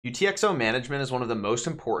UTXO management is one of the most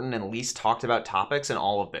important and least talked about topics in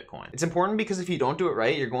all of Bitcoin. It's important because if you don't do it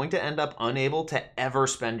right, you're going to end up unable to ever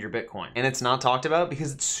spend your Bitcoin. And it's not talked about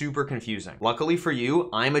because it's super confusing. Luckily for you,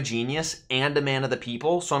 I'm a genius and a man of the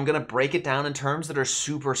people, so I'm gonna break it down in terms that are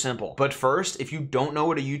super simple. But first, if you don't know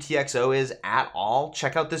what a UTXO is at all,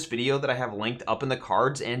 check out this video that I have linked up in the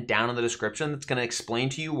cards and down in the description that's gonna explain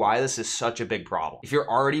to you why this is such a big problem. If you're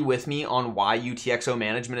already with me on why UTXO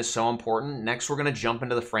management is so important, next we're gonna jump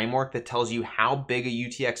into the framework that tells you how big a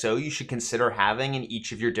UTXO you should consider having in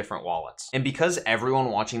each of your different wallets. And because everyone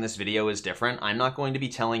watching this video is different, I'm not going to be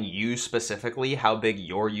telling you specifically how big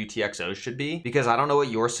your UTXOs should be because I don't know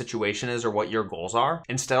what your situation is or what your goals are.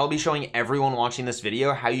 Instead, I'll be showing everyone watching this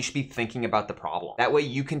video how you should be thinking about the problem. That way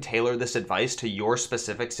you can tailor this advice to your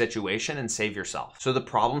specific situation and save yourself. So the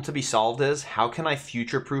problem to be solved is, how can I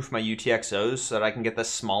future-proof my UTXOs so that I can get the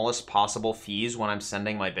smallest possible fees when I'm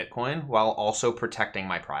sending my Bitcoin while also protecting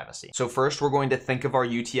my privacy? So first, we're going to think of our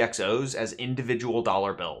UTXOs as individual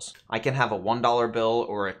dollar bills. I can have a $1 bill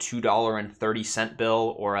or a $2.30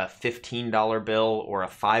 bill or a $15 bill or a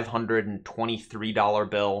 $523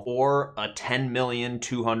 bill or a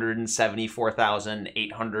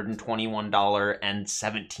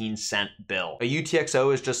 $10,274,821.17 bill. A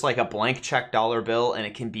UTXO is just like a blank check dollar bill, and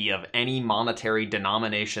it can be of any monetary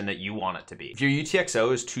denomination that you want it to be. If your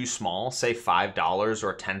UTXO is too small, say $5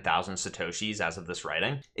 or 10,000 Satoshis as of this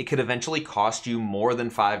writing, it could eventually cost you more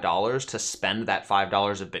than $5 to spend that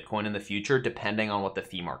 $5 of Bitcoin in the future, depending on what the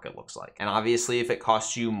fee market looks like. And obviously, if it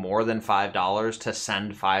costs you more than $5 to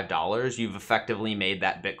send $5, you've effectively made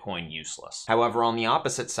that Bitcoin useless. However, on the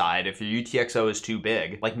opposite side, if your UTXO is too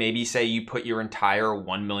big, like maybe say you put your entire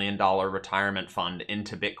 $1 million retirement fund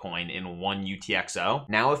into Bitcoin in one UTXO,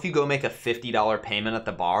 now if you go make a $50 payment at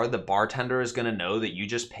the bar, the bartender is gonna know that you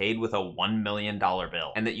just paid with a $1 million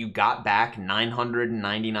bill and that you got back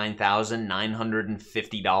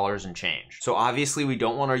 $999,950 and change. So obviously we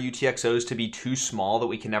don't want our UTXOs to be too small that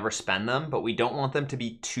we can never spend them, but we don't want them to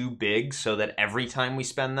be too big so that every time we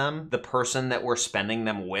spend them, the person that we're spending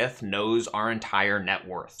them with knows our entire net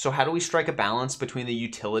worth. So how do we strike a balance between the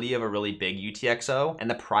utility of a really big UTXO and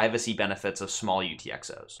the privacy benefits of small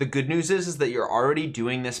UTXOs? The good news is that you're already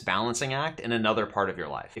doing this balancing act in another part of your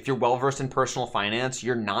life. If you're well-versed in personal finance,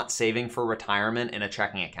 you're not saving for retirement in a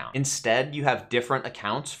checking account. Instead, you have different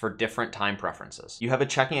accounts for different time preferences. You have a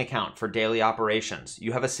checking account for daily operations.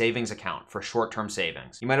 You have a savings account for short-term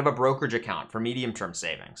savings. You might have a brokerage account for medium-term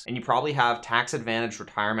savings. And you probably have tax-advantaged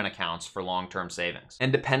retirement accounts for long-term savings.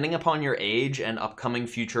 And depending upon your age and upcoming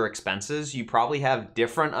future expenses, you probably have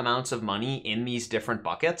different amounts of money in these different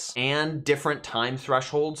buckets and different time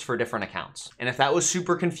thresholds for different accounts. And if that was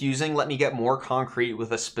super confusing, let me get more concrete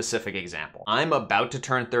with a specific example. I'm about to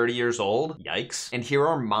turn 30 years old, yikes, and here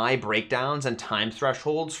are my breakdowns and time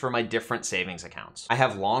thresholds for my different savings accounts. I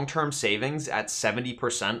have long-term savings at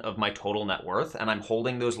 70% of my total net worth, and I'm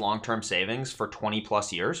holding those long-term savings for 20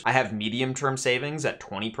 plus years. I have medium-term savings at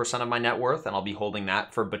 20% of my net worth, and I'll be holding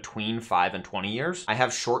that for between 5 and 20 years. I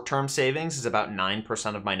have short-term savings is about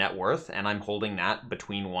 9% of my net worth, and I'm holding that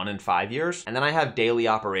between 1 and 5 years. And then I have daily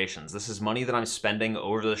operations. This is money that I'm spending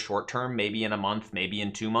over the short term, maybe in a month, maybe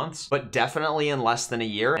in 2 months, but definitely in less than a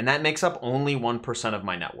year, and that makes up only 1% of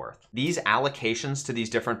my net worth. These allocations to these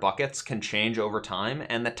different buckets can change over time,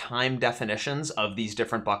 and the time definitions of these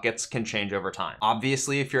different buckets can change over time.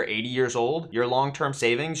 Obviously, if you're 80 years old, your long-term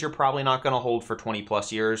savings, you're probably not going to hold for 20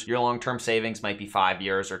 plus years. Your long-term savings might be 5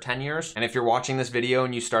 years or 10 years. And if you're watching this video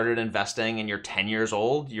and you started investing and you're 10 years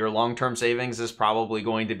old, your long-term savings is probably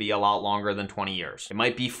going to be a lot longer than 20 years. It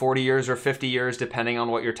might be 40 years or 50 years, depending on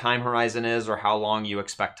what your time horizon is or how long you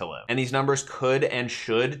expect to live. And these numbers could and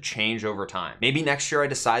should change over time. Maybe next year I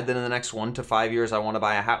decide that in the next 1 to 5 years I want to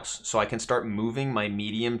buy a house, so I can start moving my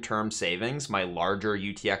medium-term savings, my larger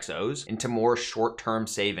UTXOs, into more short-term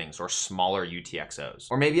savings or smaller UTXOs.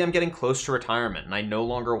 Or maybe I'm getting close to retirement and I no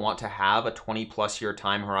longer want to have a 20 plus year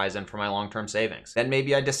time horizon for my long-term savings. Then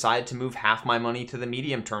maybe I decide to move half my money to the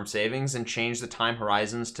medium-term savings and change the time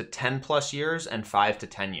horizons to 10 plus years and 5 to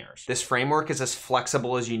 10 years. This framework is as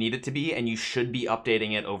flexible as you need it to be, and you should be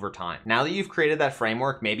updating it over time. Now that you've created that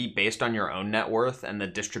framework, maybe based on your own net worth and the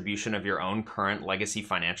distribution of your own current legacy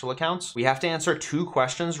financial accounts, we have to answer 2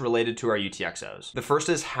 questions related to our UTXOs. The first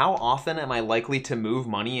is, how often am I likely to move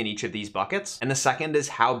money in each of these buckets? And the second is,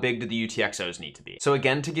 how big do the UTXOs need to be? So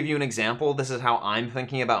again, to give you an example, this is how I'm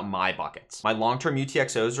thinking about my buckets. My long-term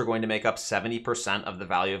UTXOs are going to make up 70% of the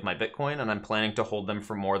value of my Bitcoin, and I'm planning to hold them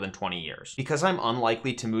for more than 20 years. Because I'm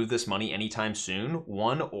unlikely to move this money anytime soon,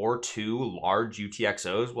 1 or 2 large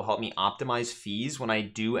UTXOs will help me optimize fees when I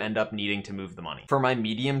do end up needing to move the money. For my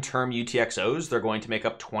medium-term UTXOs, UTXOs, they're going to make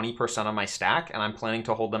up 20% of my stack, and I'm planning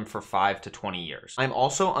to hold them for 5 to 20 years. I'm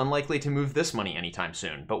also unlikely to move this money anytime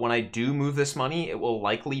soon, but when I do move this money, it will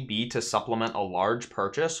likely be to supplement a large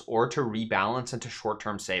purchase or to rebalance into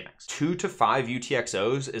short-term savings. 2 to 5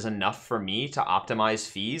 UTXOs is enough for me to optimize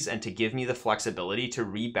fees and to give me the flexibility to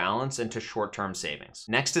rebalance into short-term savings.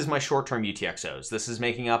 Next is my short-term UTXOs. This is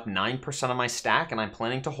making up 9% of my stack, and I'm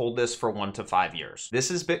planning to hold this for 1 to 5 years.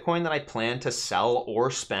 This is Bitcoin that I plan to sell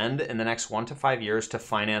or spend in the next 1 to 5 years to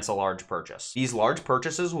finance a large purchase. These large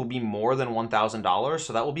purchases will be more than $1,000,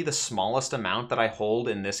 so that will be the smallest amount that I hold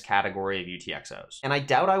in this category of UTXOs. And I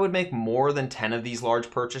doubt I would make more than 10 of these large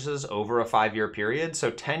purchases over a 5-year period, so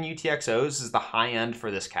 10 UTXOs is the high end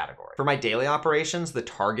for this category. For my daily operations, the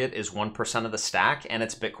target is 1% of the stack, and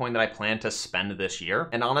it's Bitcoin that I plan to spend this year.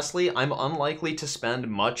 And honestly, I'm unlikely to spend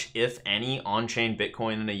much, if any, on-chain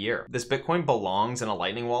Bitcoin in a year. This Bitcoin belongs in a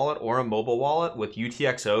Lightning wallet or a mobile wallet with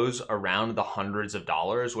UTXOs around the hundreds of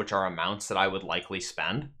dollars, which are amounts that I would likely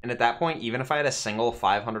spend. And at that point, even if I had a single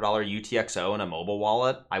 $500 UTXO in a mobile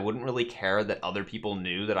wallet, I wouldn't really care that other people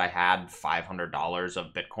knew that I had $500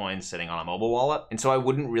 of Bitcoin sitting on a mobile wallet. And so I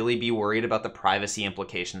wouldn't really be worried about the privacy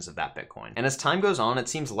implications of that Bitcoin. And as time goes on, it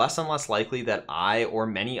seems less and less likely that I or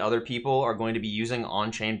many other people are going to be using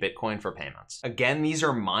on-chain Bitcoin for payments. Again, these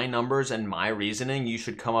are my numbers and my reasoning. You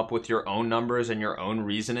should come up with your own numbers and your own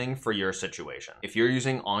reasoning for your situation. If you're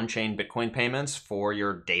using on-chain Bitcoin payments for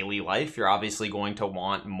your daily life, you're obviously going to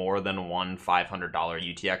want more than one $500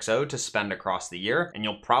 UTXO to spend across the year, and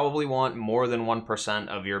you'll probably want more than 1%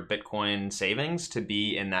 of your Bitcoin savings to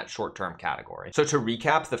be in that short-term category. So to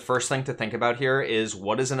recap, the first thing to think about here is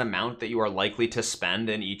what is an amount that you are likely to spend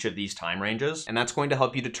in each of these time ranges, and that's going to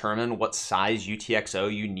help you determine what size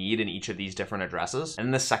UTXO you need in each of these different addresses.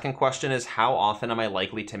 And the second question is, how often am I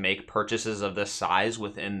likely to make purchases of this size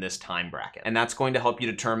within this time bracket? And that's going to help you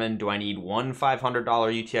determine, do I need one $500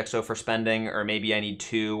 UTXO for spending, or maybe I need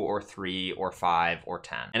 2 or 3 or 5 or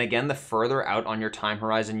 10. And again, the further out on your time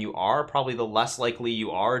horizon you are, probably the less likely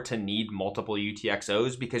you are to need multiple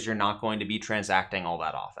UTXOs because you're not going to be transacting all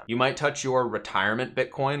that often. You might touch your retirement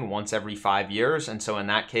Bitcoin once every 5 years, and so in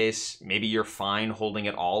that case, maybe you're fine holding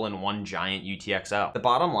it all in one giant UTXO. The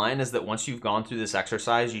bottom line is that once you've gone through this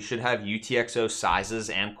exercise, you should have UTXO sizes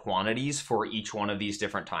and quantities for each one of these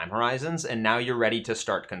different time horizons, and now you're ready to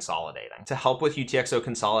start consolidating. To help with UTXO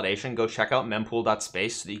consolidation, go check out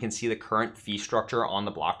mempool.space so that you can see the current fee structure on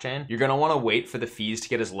the blockchain. You're going to want to wait for the fees to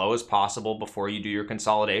get as low as possible before you do your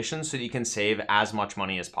consolidation so that you can save as much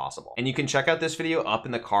money as possible. And you can check out this video up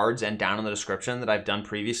in the cards and down in the description that I've done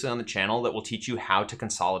previously on the channel that will teach you how to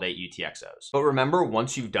consolidate UTXOs. But remember,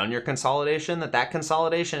 once you've done your consolidation, that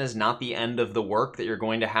consolidation is not the end of the work that you're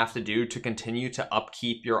going to have to do to continue to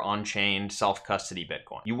upkeep your on-chain self-custody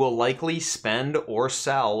Bitcoin. You will likely spend or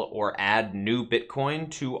sell or add new Bitcoin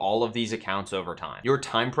to all of these accounts over time. Your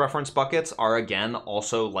time preference buckets are again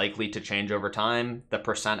also likely to change over time. The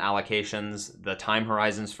percent allocations, the time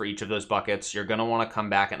horizons for each of those buckets, you're going to want to come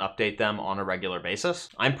back and update them on a regular basis.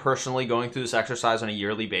 I'm personally going through this exercise on a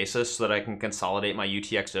yearly basis so that I can consolidate my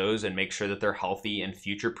UTXOs and make sure that they're healthy and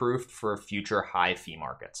future-proofed for future high fee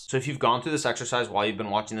markets. So if you've gone through this exercise while you've been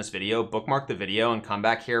watching this video, bookmark the video and come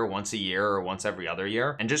back here once a year or once every other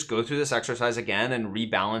year and just go through this exercise again and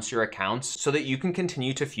rebalance your accounts so that you can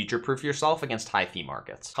continue to future-proof yourself against high fee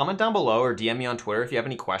markets. Comment down below or DM me on Twitter if you have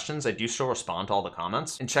any questions. I do still respond to all the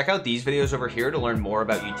comments. And check out these videos over here to learn more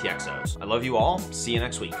about UTXOs. I love you all. See you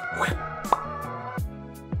next week.